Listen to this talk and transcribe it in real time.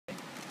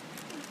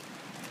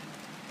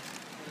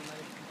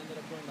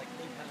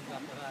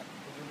after that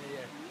within a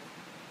year.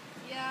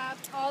 Yeah,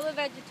 all the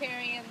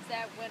vegetarians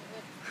that went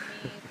with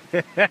me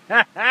did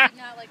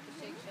not like the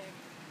Shake Shack.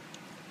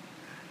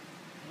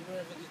 You were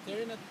a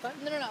vegetarian at the time?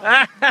 No.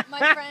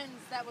 My friends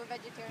that were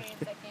vegetarians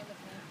that came with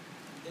me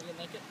Didn't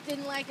like it?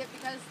 didn't like it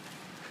because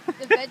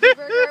the veggie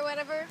burger or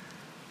whatever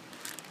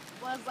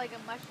was like a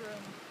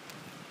mushroom.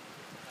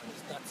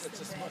 It's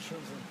just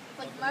mushrooms and... It's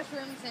like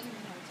mushrooms and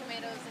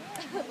tomatoes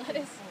and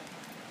lettuce.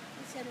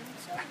 He said, I'm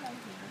so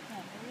hungry, I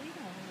can't believe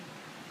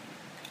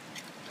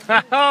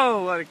it.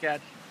 Oh, what a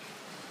catch.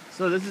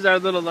 So this is our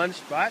little lunch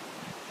spot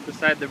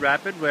beside the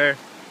rapid where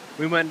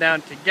we went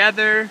down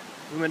together.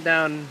 We went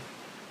down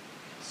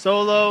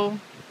solo.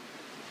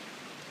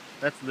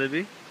 That's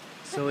Libby,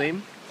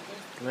 Selim,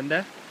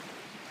 Linda,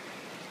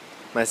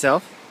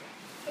 myself,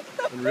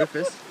 and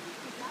Rufus.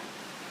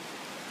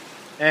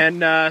 And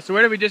so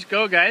where did we just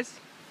go, guys?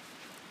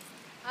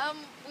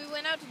 We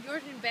went out to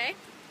Georgian Bay.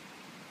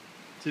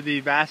 To the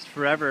vast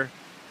forever.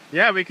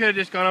 Yeah, we could have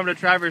just gone over to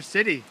Traverse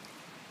City.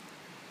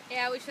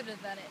 Yeah, we should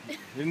have done it.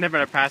 We didn't have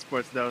our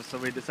passports though, so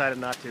we decided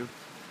not to.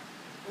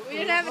 We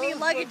didn't have any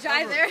luggage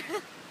either.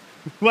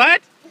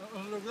 What?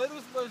 The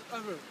greatest place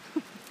ever.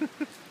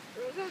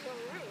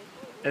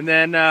 And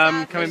then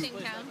Fishing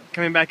town.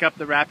 coming back up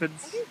the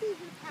rapids.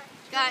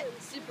 Got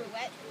super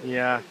wet.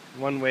 Yeah,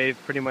 one wave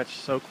pretty much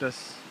soaked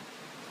us,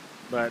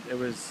 but it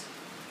was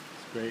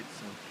great.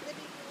 So Libby,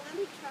 you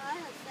want to try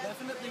a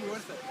Definitely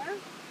worth it.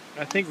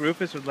 I think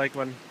Rufus would like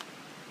one.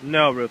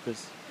 No,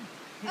 Rufus.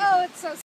 Oh, it's so